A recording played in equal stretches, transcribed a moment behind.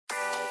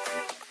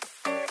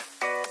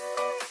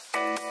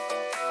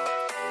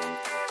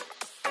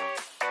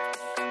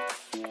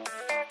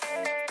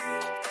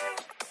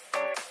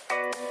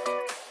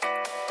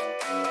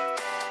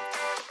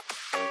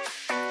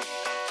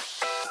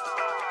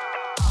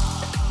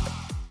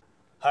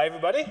Hi,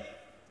 everybody.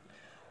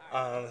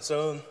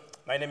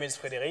 My name is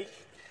Frédéric.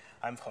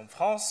 I'm from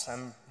France.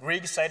 I'm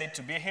really excited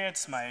to be here.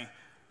 It's my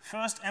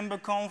first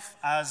EmberConf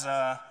as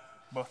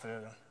both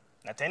an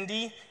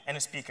attendee and a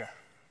speaker.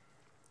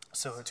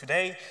 So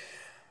today,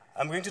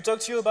 I'm going to talk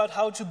to you about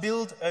how to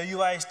build a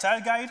UI style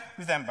guide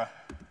with Ember.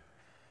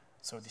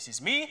 So this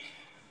is me.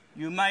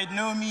 You might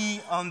know me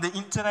on the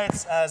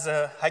internet as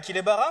Haki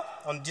Lebara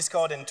on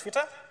Discord and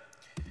Twitter.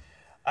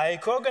 I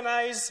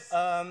co-organize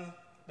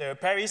the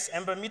Paris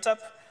Ember meetup.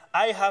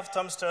 I have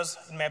Tomsters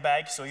in my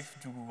bag, so if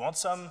you want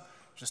some,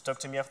 just talk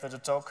to me after the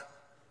talk.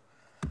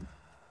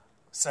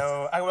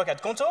 So I work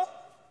at Conto.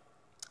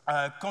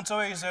 Conto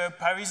is a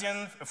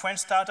Parisian, French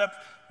startup.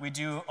 We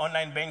do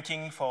online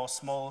banking for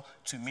small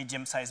to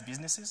medium-sized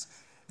businesses.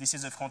 This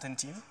is the front-end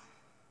team.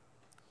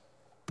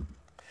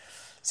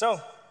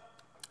 So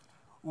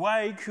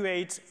why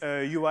create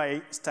a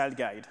UI style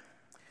guide?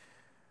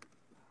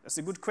 That's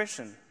a good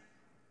question,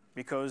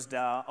 because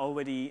there are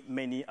already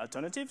many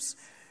alternatives.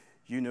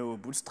 You know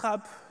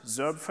Bootstrap,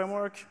 Zurb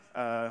framework,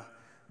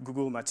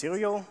 Google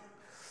Material.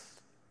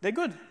 They're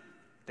good.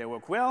 They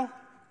work well.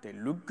 They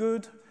look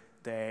good.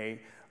 They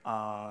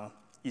are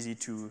easy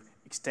to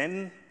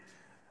extend.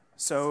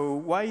 So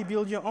why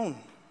build your own?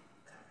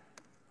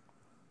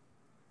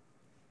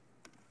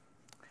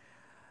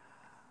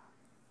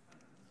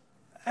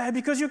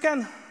 Because you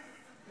can.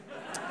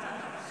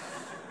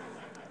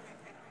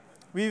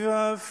 With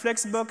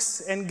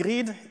Flexbox and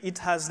Grid, it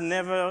has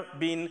never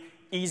been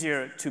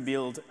easier to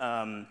build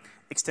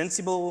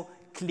extensible,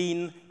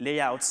 clean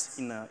layouts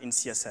in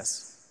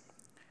CSS.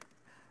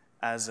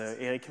 As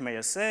Eric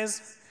Meyer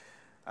says,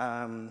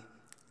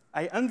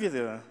 I envy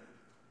the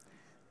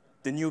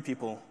new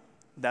people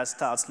that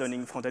start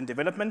learning front-end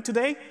development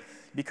today,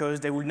 because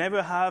they will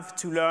never have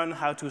to learn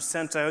how to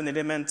center an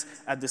element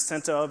at the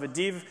center of a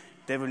div.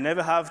 They will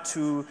never have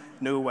to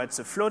know what's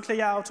a float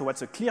layout or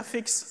what's a clear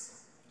fix.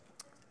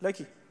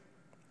 Lucky.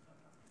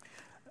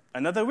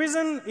 Another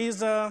reason is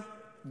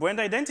brand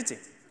identity.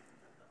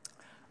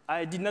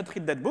 I did not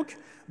read that book,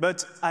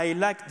 but I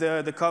liked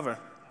the cover.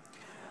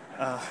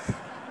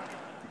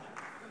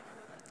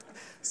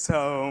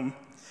 So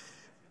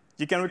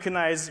you can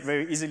recognize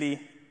very easily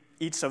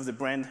each of the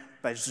brand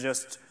by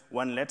just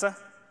one letter.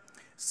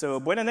 So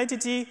brand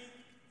identity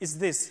is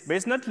this, but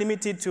it's not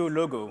limited to a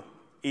logo.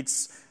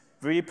 It's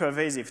very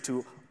pervasive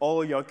to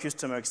all your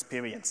customer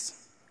experience.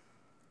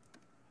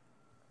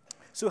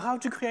 So how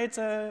to create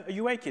a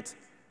UI kit?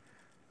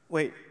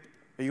 Wait,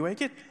 a UI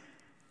kit?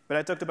 But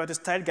I talked about a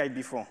style guide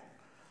before.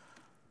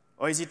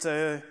 Or is it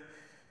a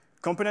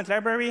component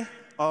library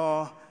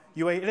or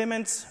UI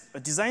elements, a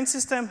design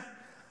system?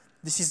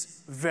 This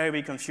is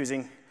very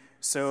confusing.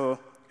 So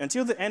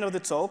until the end of the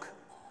talk,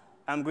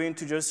 I'm going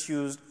to just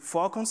use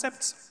 4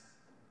 concepts.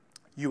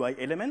 UI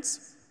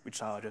elements,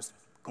 which are just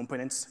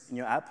components in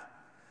your app.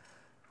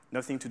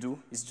 Nothing to do,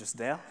 it's just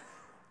there.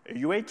 A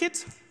UI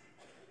kit,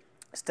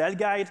 style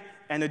guide,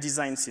 and a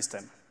design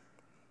system.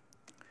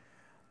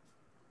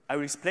 I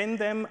will explain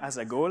them as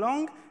I go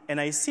along, and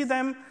I see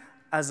them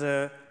as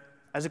a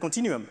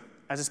continuum,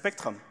 as a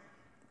spectrum.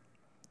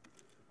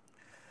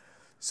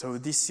 So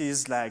this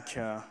is like,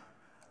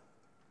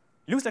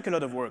 looks like a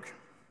lot of work.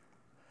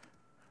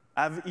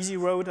 I have an easy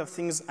road of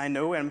things I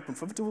know and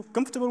I'm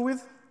comfortable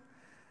with,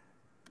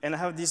 and I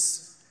have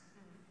this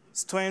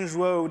strange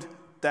road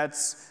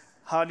that's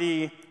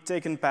hardly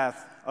taken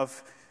path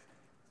of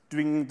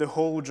doing the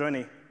whole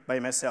journey by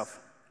myself.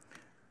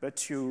 But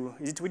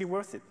is it really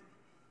worth it?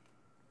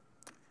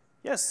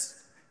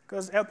 Yes,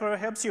 because Helper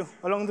helps you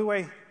along the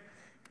way.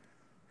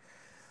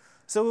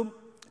 So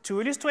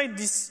to illustrate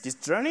this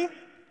journey,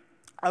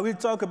 I will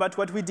talk about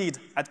what we did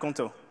at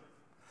Conto.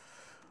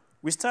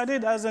 We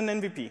started as an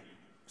MVP.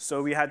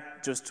 So we had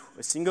just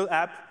a single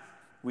app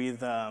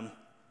with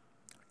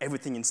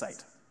everything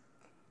inside.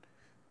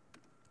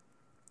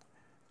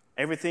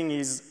 Everything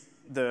is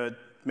the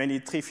many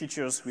 3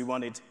 features we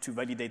wanted to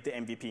validate the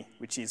MVP,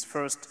 which is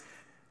first,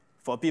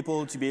 for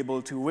people to be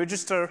able to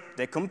register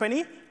their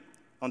company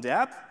on the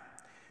app,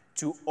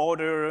 to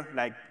order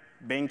like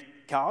bank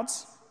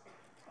cards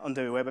on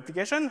the web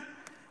application,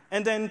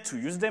 and then to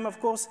use them, of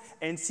course,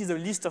 and see the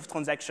list of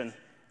transactions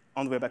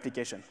on the web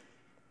application.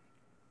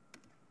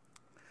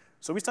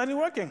 So we started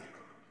working.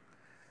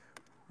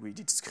 We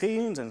did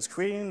screens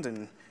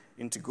and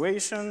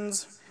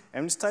integrations,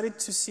 and we started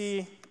to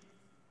see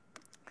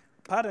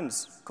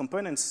patterns,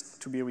 components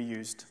to be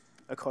reused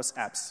across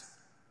apps.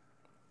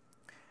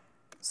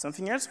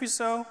 Something else we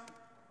saw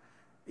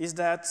is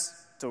that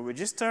the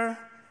register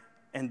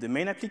and the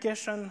main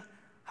application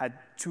had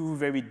 2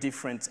 very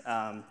different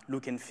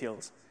look and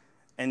feels,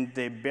 and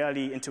they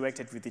barely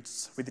interacted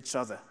with each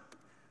other.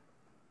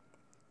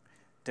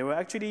 There were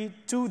actually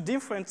 2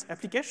 different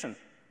applications.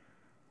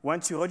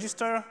 Once you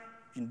register,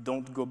 you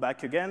don't go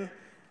back again,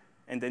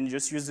 and then you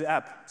just use the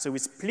app. So we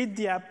split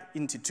the app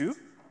into 2,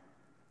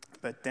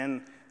 but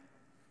then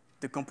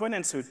the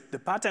components, the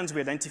patterns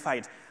we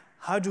identified,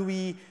 how do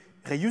we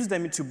reuse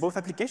them into both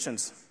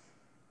applications?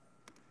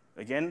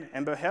 Again,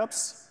 Ember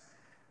helps.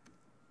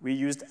 We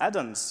used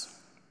add-ons.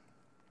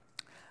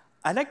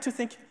 I like to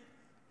think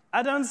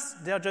add-ons,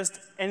 they're just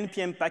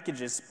NPM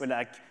packages, but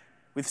like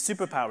with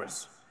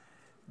superpowers.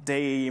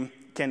 They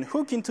can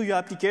hook into your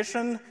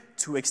application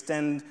to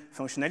extend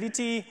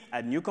functionality,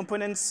 add new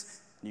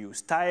components, new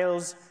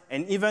styles,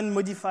 and even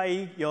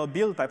modify your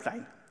build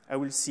pipeline. I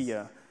will see,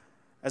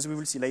 as we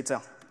will see later.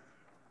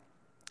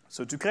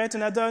 So to create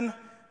an add-on,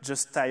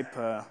 just type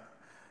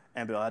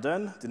Ember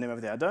add-on, the name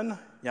of the add-on,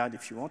 yard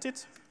if you want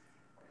it.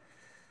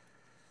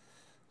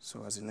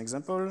 So as an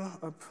example,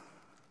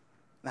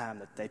 I'm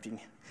not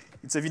typing.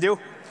 It's a video.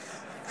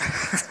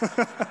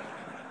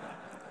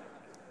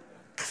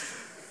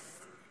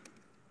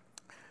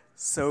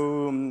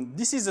 So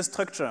this is the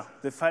structure,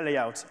 the file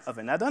layout of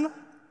an add-on.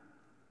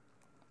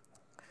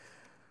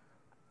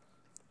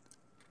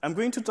 I'm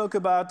going to talk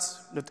about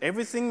not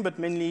everything, but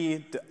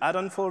mainly the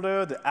add-on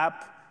folder, the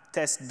app,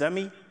 test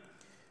dummy.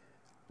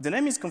 The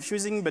name is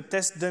confusing, but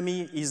test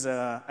dummy is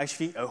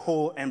actually a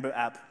whole Ember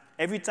app.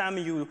 Every time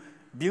you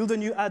build a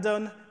new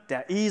add-on,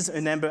 there is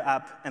an Ember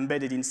app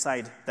embedded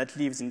inside that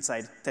lives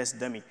inside test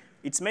dummy.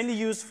 It's mainly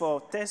used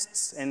for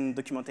tests and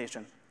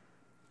documentation.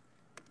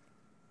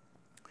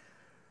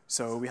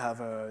 So we have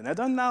an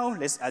add-on now.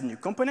 Let's add new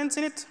components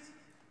in it.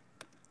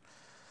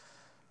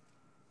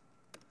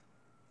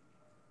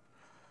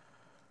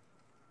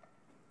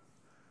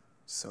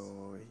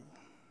 So,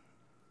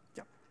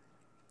 yeah,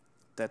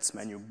 that's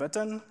my new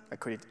button. I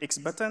call it X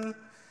button.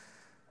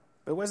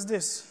 But what's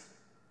this?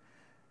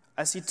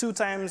 I see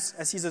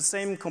the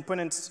same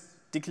component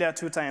declared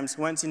 2 times,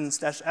 once in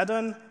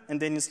 /addon and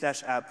then in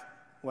 /app.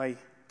 Why?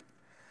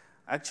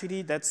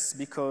 Actually, that's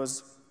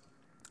because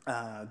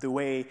the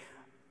way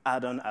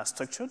add-on are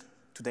structured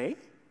today.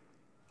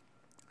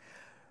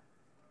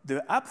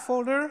 The app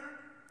folder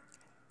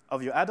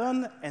of your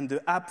add-on and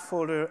the app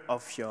folder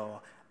of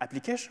your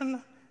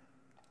application,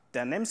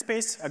 their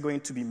namespace are going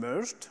to be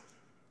merged.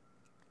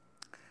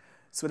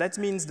 So that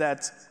means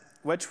that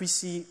what we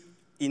see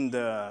in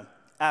the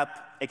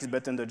app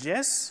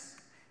xbutton.js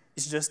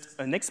is just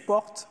an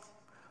export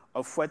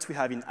of what we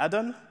have in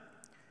add-on,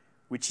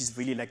 which is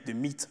really like the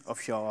meat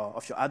of your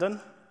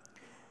add-on.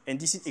 And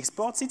this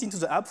exports it into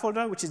the app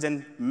folder, which is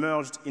then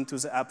merged into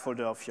the app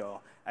folder of your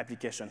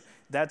application.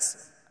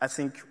 That's, I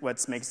think,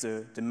 what makes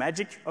the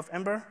magic of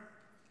Ember,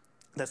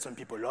 that some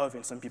people love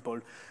and some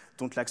people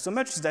don't like so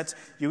much, is that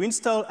you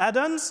install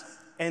add-ons,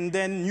 and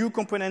then new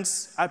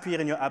components appear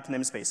in your app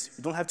namespace.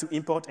 You don't have to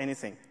import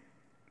anything.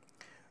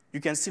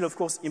 You can still, of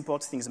course,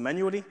 import things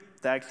manually,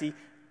 directly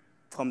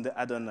from the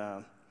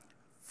add-on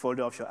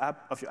folder of your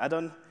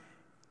add-on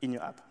in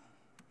your app.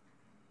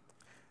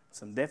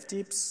 Some dev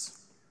tips.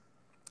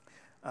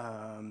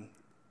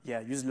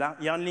 Use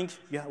yarn link.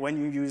 When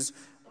you use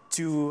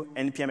 2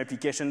 NPM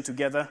applications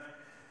together,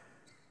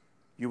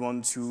 you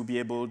want to be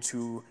able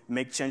to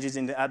make changes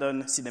in the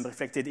add-on, see them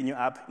reflected in your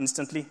app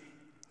instantly.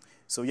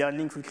 So yarn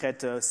link will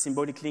create a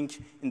symbolic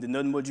link in the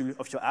node module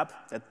of your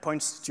app that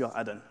points to your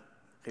add-on.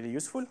 Really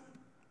useful.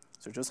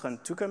 So just run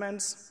 2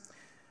 commands.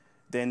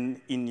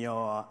 Then in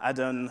your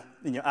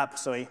app,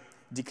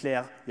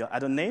 declare your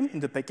add-on name in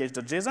the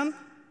package.json,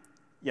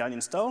 yarn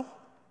install.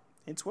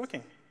 It's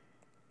working.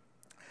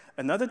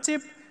 Another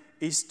tip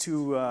is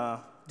to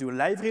do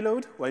live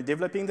reload while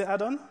developing the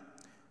add-on.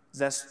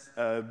 That's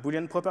a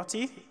Boolean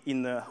property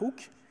in a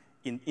hook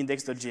in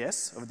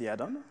index.js of the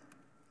add-on.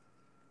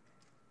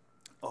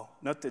 Oh,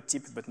 not a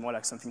tip, but more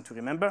like something to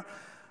remember.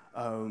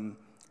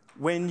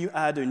 When you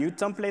add a new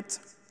template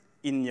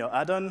in your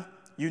add-on,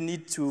 you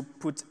need to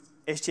put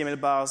HTML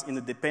bars in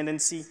the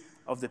dependency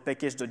of the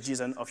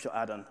package.json of your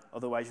add-on.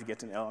 Otherwise, you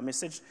get an error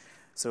message.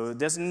 So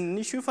there's an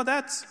issue for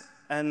that.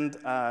 And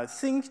I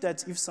think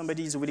that if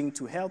somebody is willing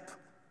to help,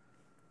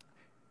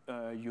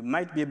 you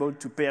might be able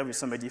to pair with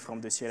somebody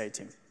from the CLI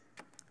team.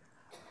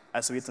 I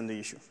saw it on the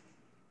issue.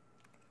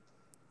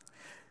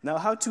 Now,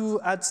 how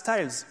to add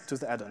styles to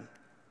the add-on?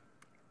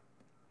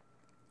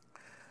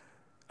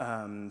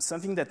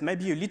 Something that might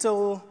be a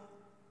little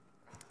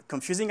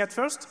confusing at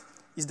first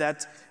is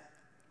that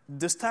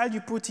the style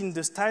you put in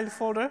the style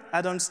folder,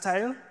 add-on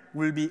style,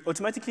 will be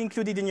automatically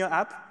included in your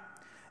app,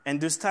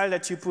 and the style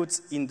that you put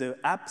in the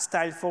app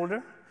style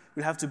folder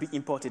will have to be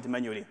imported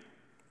manually.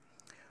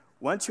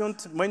 Once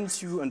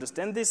you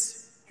understand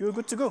this, you're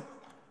good to go.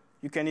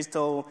 You can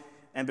install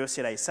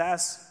Ember-CLI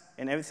SaaS,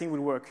 and everything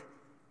will work.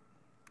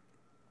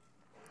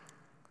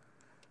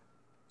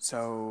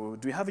 So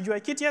do we have a UI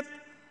kit yet?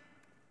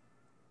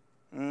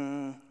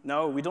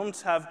 No, we don't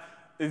have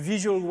a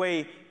visual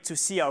way to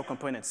see our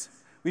components.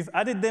 We've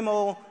added them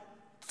all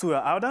to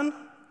our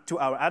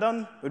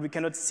add-on, but we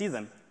cannot see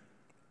them.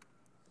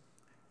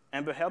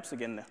 Ember helps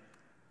again there.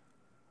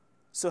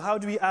 So how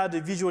do we add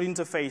a visual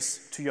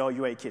interface to your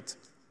UI kit?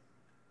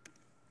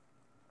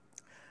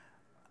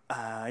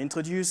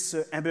 Introduce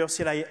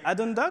Ember-CLI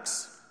add-on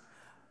docs,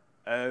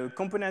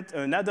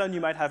 an add-on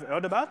you might have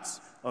heard about,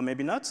 or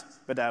maybe not,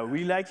 but I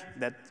really like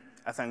that.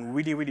 I find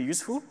really, really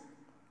useful.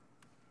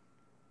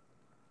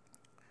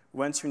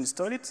 Once you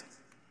install it,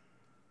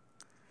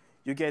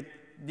 you get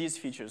these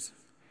features.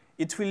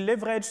 It will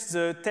leverage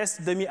the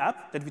test dummy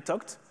app that we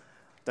talked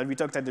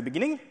at the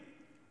beginning.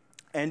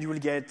 And you will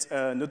get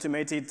an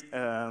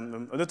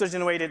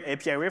auto-generated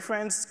API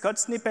reference, code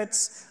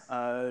snippets,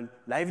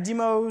 live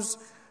demos,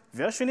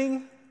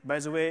 versioning. By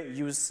the way,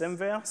 use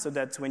Semver so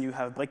that when you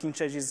have breaking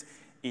changes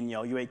in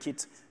your UI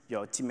kit,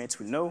 your teammates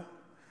will know,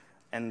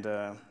 and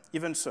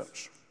even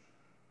search.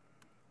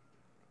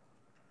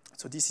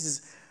 So this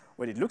is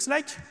what it looks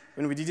like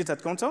when we did it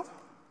at Contour.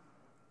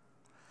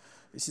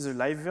 This is a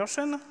live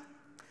version.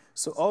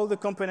 So all the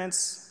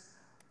components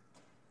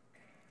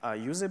are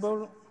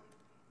usable.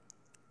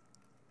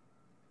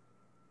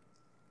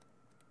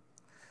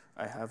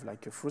 I have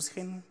like a full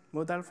screen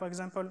modal, for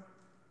example.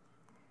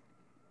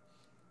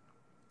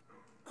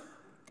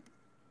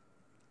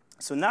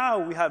 So now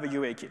we have a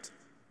UA kit.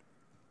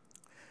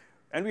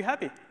 And we're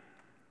happy.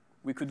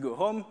 We could go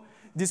home.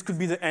 This could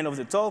be the end of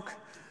the talk.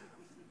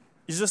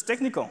 It's just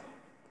technical.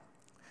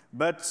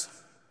 But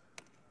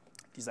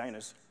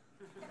designers.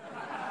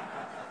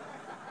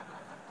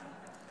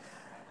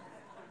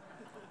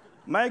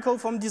 Michael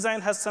from design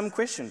has some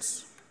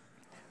questions.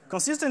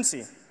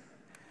 Consistency.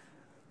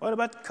 What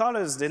about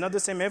colors? They're not the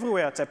same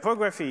everywhere.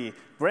 Typography,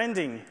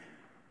 branding.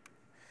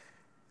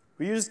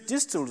 We use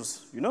these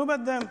tools. You know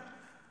about them?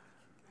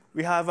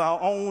 We have our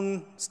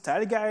own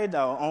style guide,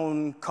 our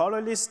own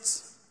color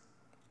lists.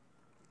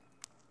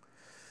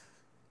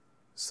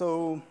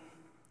 So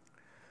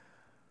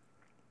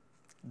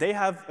they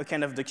have a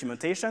kind of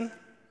documentation.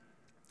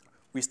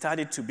 We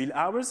started to build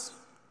ours.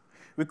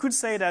 We could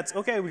say that,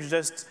 OK, we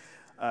just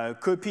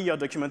copy your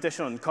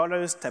documentation on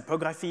colors,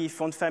 typography,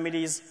 font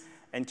families,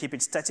 and keep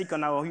it static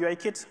on our UI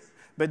kit.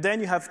 But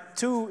then you have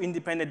two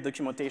independent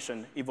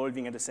documentation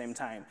evolving at the same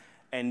time,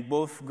 and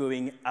both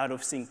going out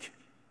of sync.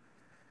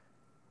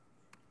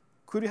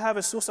 Could we have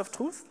a source of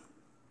truth?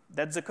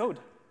 That's the code.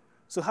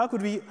 So how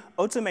could we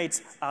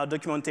automate our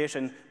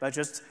documentation by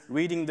just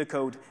reading the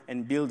code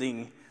and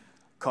building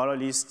color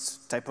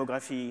lists,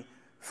 typography,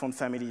 font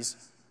families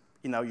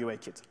in our UI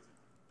kit?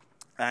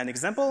 An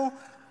example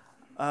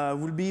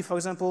will be, for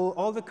example,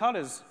 all the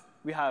colors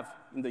we have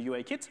in the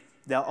UI kit.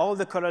 They are all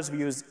the colors we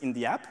use in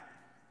the app.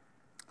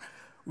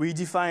 We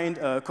defined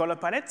a color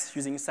palette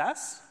using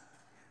Sass.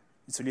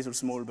 It's a little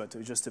small, but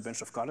just a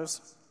bunch of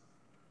colors.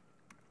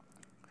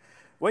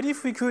 What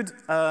if we could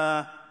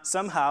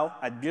somehow,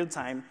 at build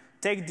time,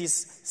 take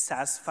this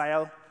Sass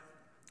file,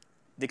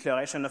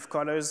 declaration of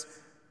colors,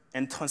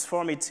 and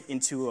transform it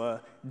into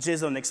a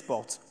JSON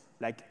export,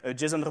 like a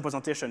JSON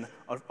representation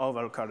of all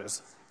our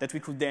colors that we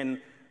could then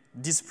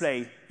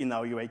display in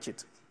our UI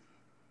kit?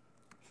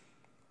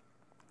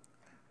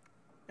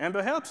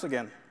 Ember helps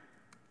again.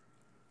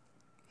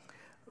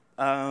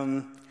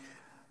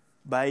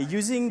 By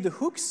using the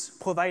hooks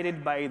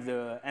provided by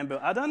the Ember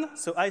addon.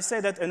 So I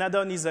said that an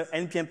addon is an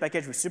NPM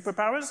package with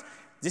superpowers.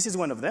 This is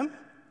one of them.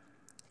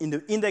 In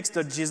the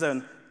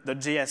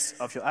index.js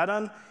of your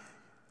addon,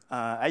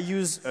 I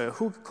use a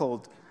hook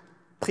called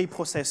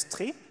preprocess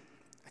tree.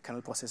 I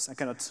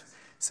cannot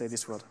say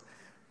this word.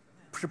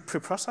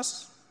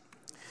 Preprocess?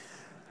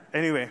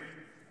 Anyway,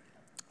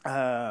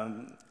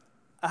 I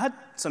had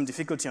some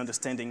difficulty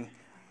understanding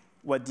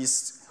what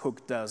this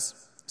hook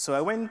does. So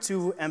I went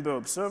to Ember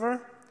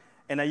Observer,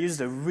 and I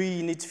used a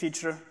really neat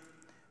feature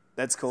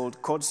that's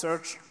called code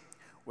search,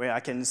 where I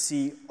can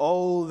see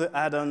all the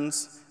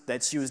add-ons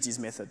that use this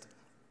method.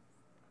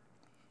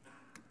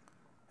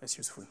 That's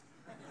useful.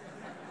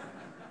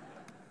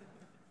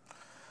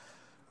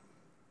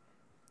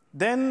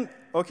 Then,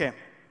 OK,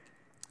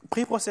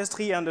 preprocess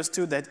tree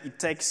understood that it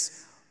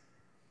takes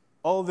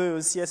all the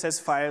CSS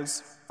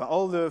files,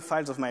 all the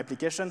files of my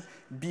application,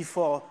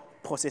 before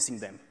processing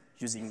them,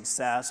 using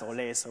Sass or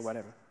Lace or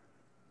whatever.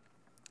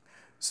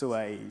 So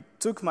I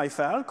took my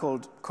file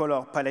called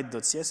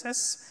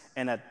colorpalette.css,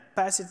 and I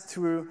passed it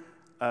through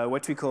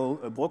what we call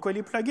a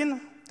broccoli plugin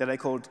that I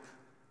called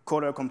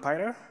color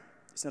compiler.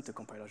 It's not a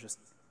compiler, just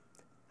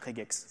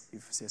regex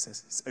if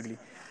CSS is ugly.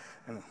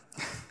 I know.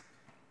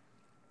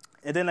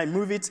 And then I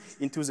move it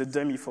into the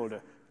dummy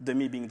folder,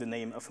 dummy being the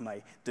name of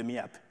my dummy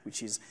app,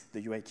 which is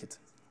the UI kit.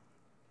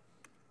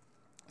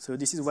 So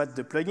this is what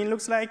the plugin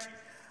looks like.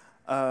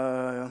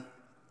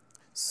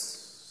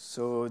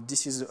 So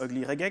this is the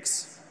ugly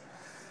regex.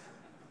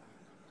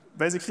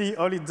 Basically,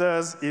 all it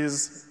does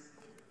is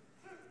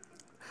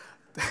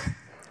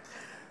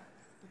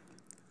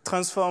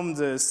transform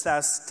the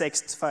Sass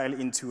text file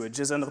into a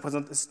JSON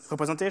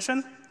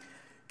representation,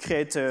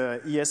 create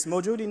an ES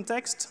module in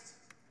text,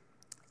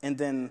 and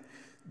then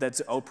that's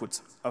the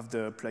output of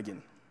the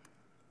plugin.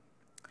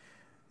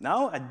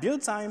 Now, at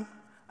build time,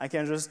 I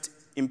can just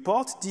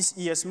import this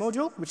ES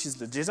module, which is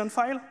the JSON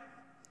file,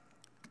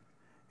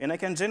 and I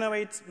can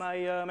generate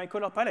my, my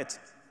color palette.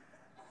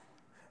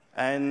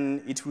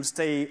 And it will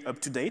stay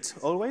up to date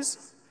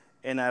always,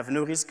 and I have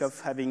no risk of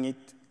having it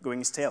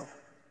going stale.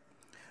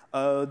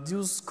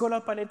 Those color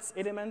palette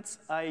elements,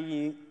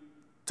 I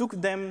took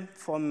them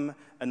from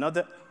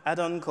another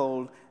add-on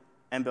called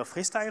Ember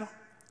Freestyle,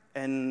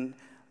 and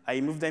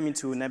I moved them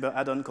into an Ember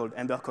add-on called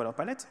Ember Color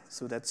Palette,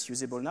 so that's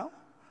usable now.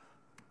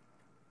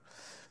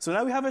 So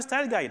now we have a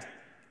style guide,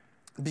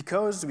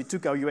 because we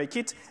took our UI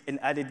kit and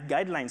added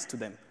guidelines to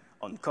them.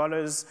 on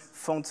colors,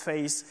 font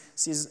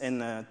faces,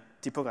 and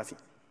typography.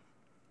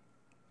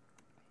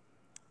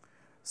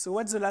 So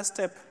what's the last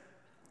step?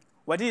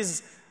 What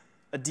is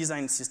a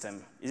design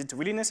system? Is it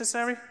really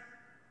necessary?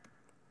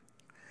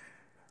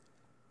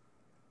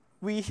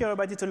 We hear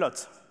about it a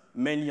lot,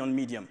 mainly on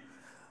Medium,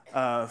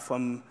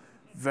 from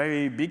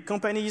very big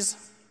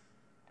companies.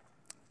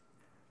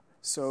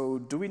 So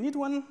do we need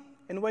one?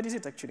 And what is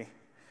it actually?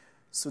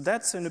 So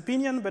that's an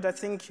opinion, but I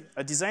think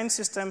a design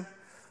system,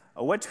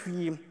 what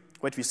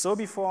we saw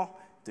before,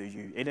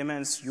 the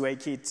elements, UI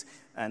kit,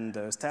 and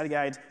the style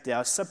guide, they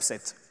are a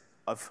subset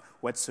of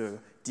what's a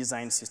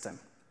design system.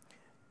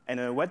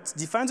 And what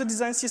defines a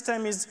design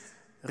system is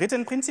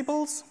written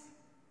principles,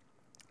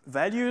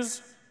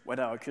 values, what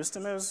are our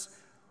customers,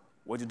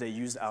 what do they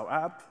use our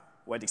app,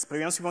 what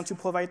experience we want to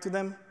provide to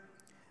them,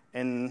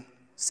 and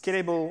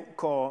scalable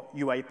core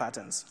UI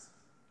patterns.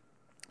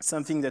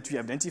 Something that we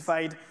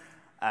identified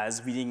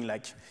as being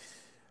like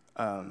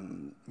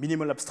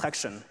minimal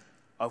abstraction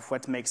of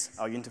what makes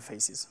our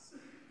interfaces.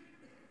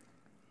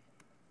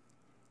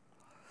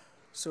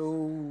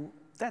 So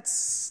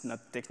that's not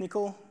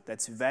technical,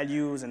 that's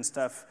values and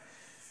stuff.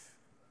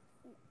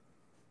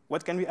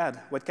 What can we add?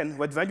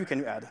 What value can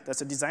we add?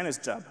 That's a designer's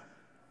job.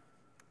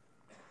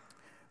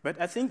 But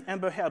I think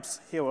Ember helps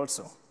here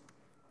also.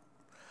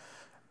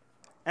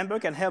 Ember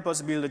can help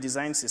us build a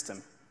design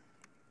system.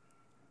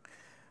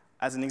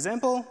 As an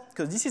example,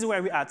 because this is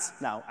where we're at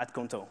now at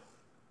Conto.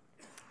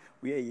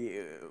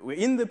 We're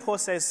in the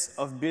process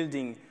of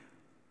building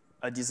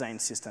a design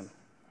system.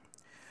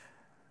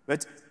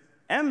 But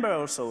Ember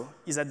also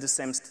is at the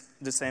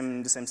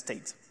same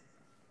state.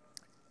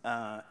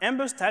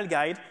 Ember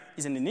StyleGuide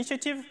is an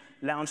initiative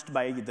launched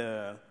by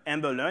the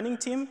Ember Learning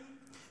team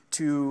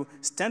to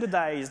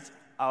standardize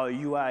our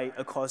UI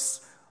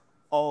across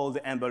all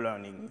the Ember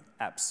Learning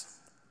apps.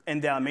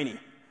 And there are many.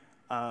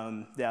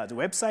 There are the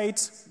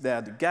websites, there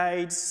are the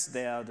guides,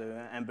 there are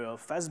the Ember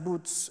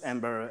Fastboots,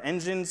 Ember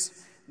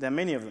engines. There are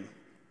many of them.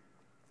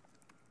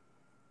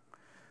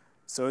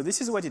 So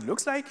this is what it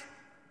looks like.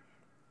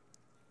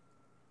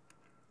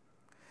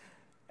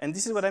 And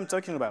this is what I'm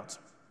talking about.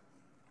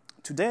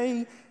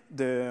 Today,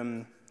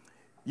 the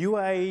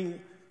UI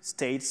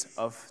state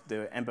of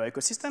the Ember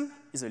ecosystem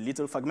is a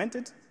little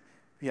fragmented.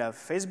 We have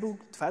Facebook,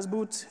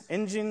 Fastboot,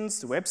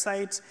 engines, the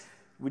website,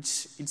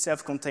 which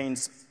itself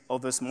contains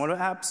other smaller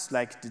apps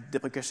like the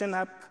deprecation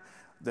app,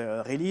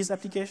 the release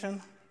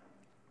application.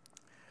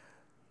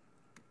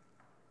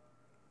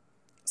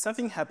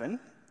 Something happened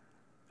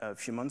a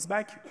few months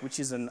back, which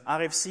is an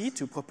RFC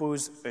to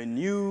propose a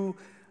new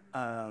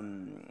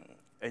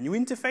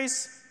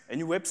interface, a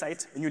new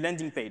website, a new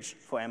landing page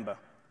for Ember.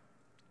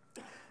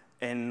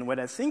 And what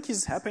I think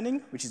is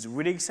happening, which is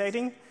really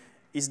exciting,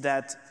 is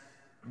that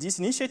this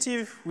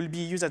initiative will be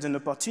used as an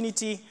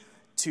opportunity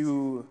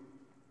to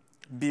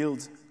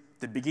build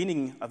the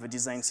beginning of a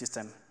design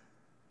system,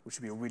 which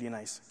would be really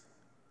nice.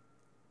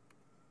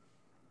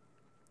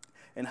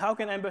 And how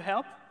can Ember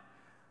help?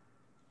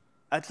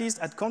 At least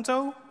at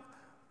Conto,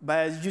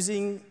 by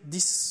using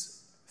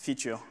this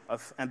feature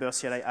of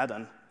Ember-CLI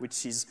add-on,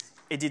 which is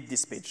edit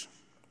this page.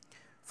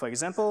 For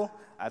example,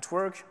 at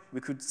work,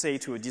 we could say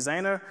to a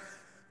designer,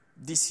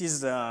 this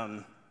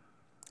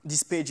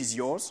page is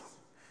yours.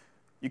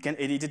 You can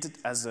edit it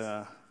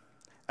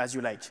as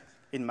you like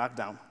in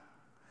Markdown.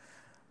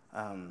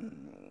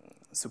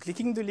 So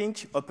clicking the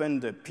link, open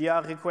the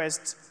PR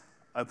request,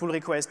 pull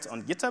request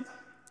on GitHub,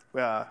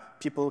 where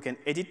people can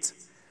edit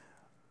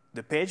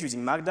the page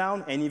using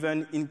Markdown and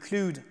even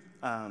include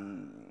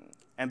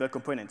Ember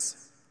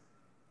components.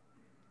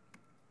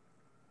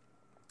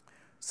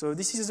 So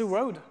this is the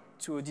road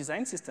to a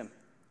design system.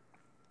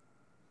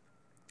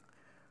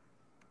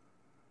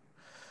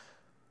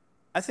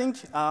 I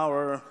think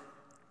part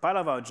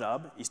of our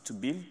job is to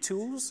build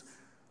tools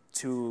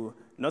to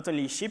not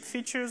only ship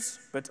features,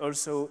 but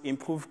also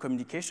improve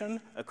communication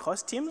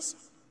across teams.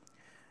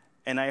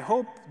 And I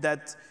hope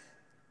that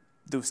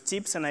those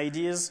tips and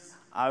ideas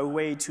are a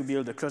way to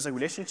build a closer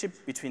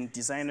relationship between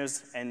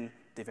designers and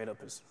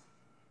developers.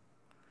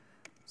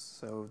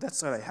 So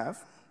that's all I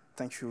have.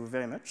 Thank you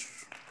very much.